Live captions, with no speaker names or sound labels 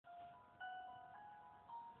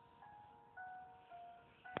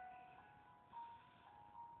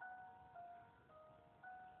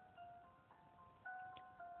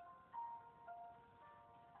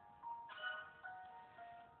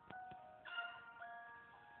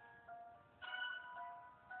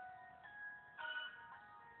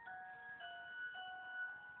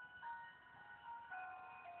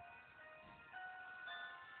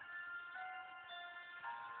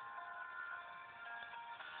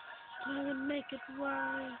Try to make it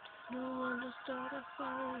right. No one to start a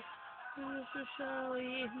fight. This is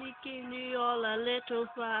sorry if you give me all a little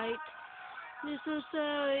fight. This is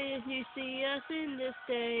sorry if you see us in this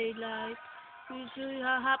daylight. We should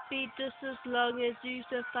are happy just as long as you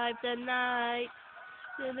survive the night.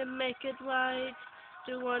 Didn't make it right.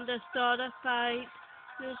 Don't want to start a fight.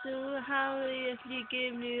 This is sorry if you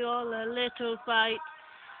give me all a little fight.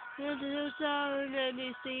 This is sorry if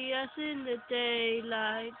you see us in the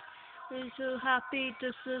daylight. We're so happy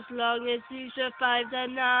just as long as you survive the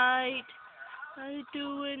night. I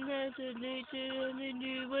doing as a nature in a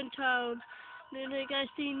new one town. Then I've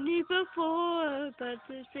seen you before, but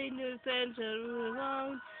there's ain't no friends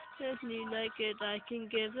around. There's me like it, I can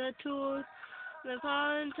give a tour. The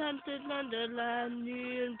foreign tempted Wonderland,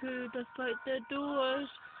 new and proved to fight the doors.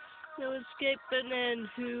 No escaping and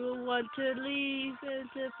who will want to leave.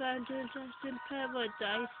 It's a fantastic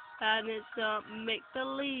paradise, and it's not make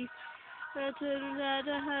believe. I turn out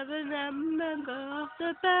to have a member of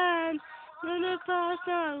the band. When the past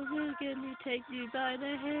now who can you take me by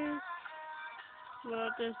the hand? Well,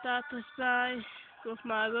 to start to spy with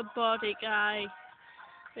my robotic eye.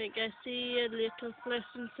 Think I see a little flesh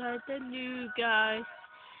inside the new guy.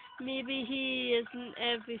 Maybe he isn't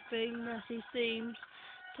everything that he seems.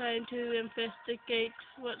 Time to investigate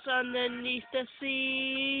what's underneath the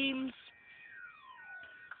seams.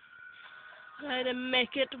 Try to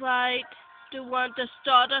make it right. Don't want to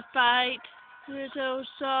start a fight. We're so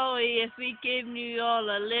sorry if we give you all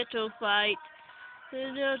a little fight.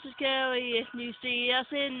 It's so scary if you see us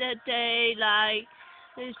in the daylight.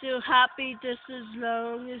 We're so happy just as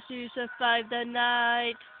long as you survive the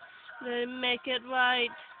night. Then make it right.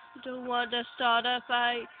 Don't want to start a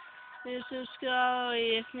fight. It's so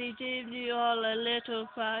scary if we give you all a little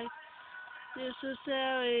fight. It's so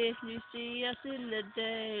scary if you see us in the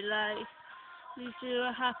daylight. We're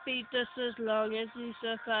so happy just as long as you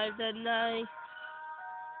survive the night.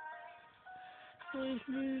 If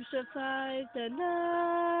you survive the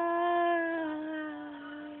night,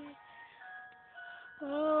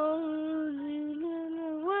 oh, leading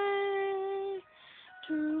away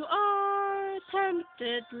to our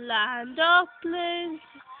tempted land of bliss.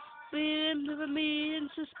 Feeling to me and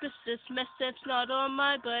suspicious message not on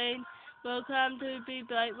my brain. Welcome to be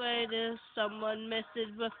bright way. There's someone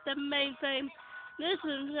message with the mainframe.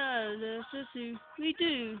 Listen, this is who we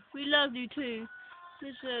do. We love you too.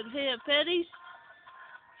 Listen, here, Freddy.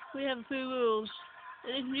 We have a few rules.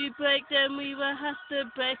 And if you break them, we will have to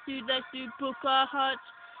break you like to book our hearts.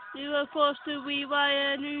 You are forced to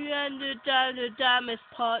rewire new and down the damaged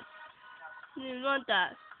parts. You don't want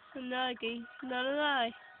that. Nagi, not a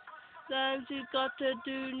lie. Then you got to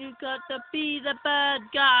do, you got to be the bad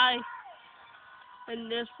guy.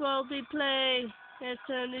 And this world we play, it's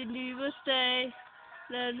only you will stay.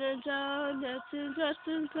 Learning down, that's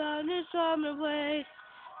interesting, plan is on the way.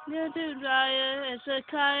 Nothing riot, it's a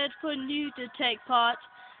card for you to take part.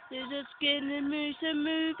 There's a skin and moves and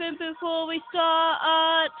moving before we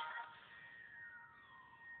start.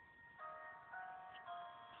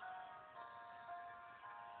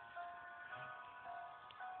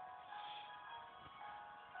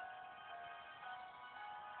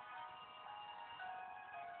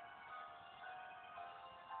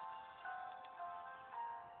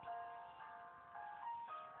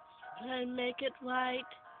 I make it right.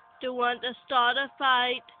 Don't want to start a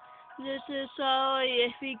fight. This is sorry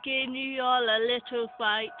if we give you all a little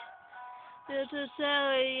fight. This is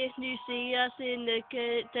sorry if you see us in the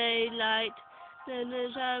daylight. Then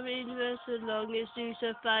it's our interest as long as you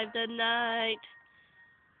survive the night.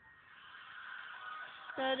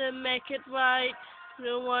 Gotta make it right.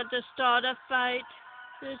 Don't want to start a fight.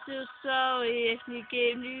 This is sorry if you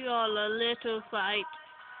give me all a little fight.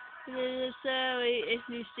 This is sorry if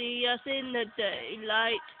you see us in the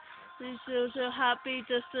daylight. We're so happy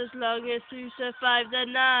just as long as you survive the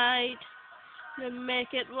night. Then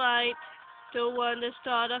make it right. Don't want to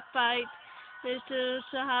start a fight. We're so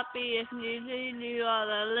happy if you knew all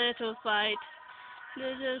a little fight.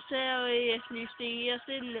 This is sorry if you see us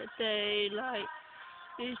in the daylight.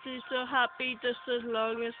 We're so happy just as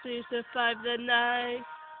long as you survive the night.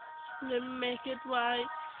 Then make it right.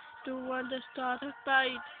 Don't want to start a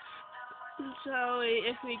fight. I'm sorry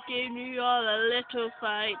if we gave you all a little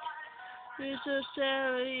fight. We're so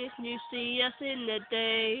sorry if you see us in the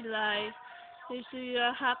daylight. We're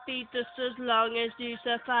so happy just as long as you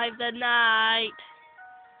survive the night.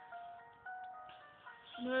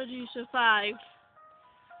 How do you survive?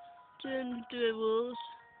 Turn the rules.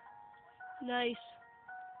 Nice.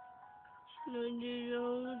 No,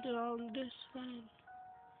 you don't this fine.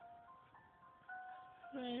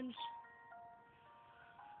 Friends.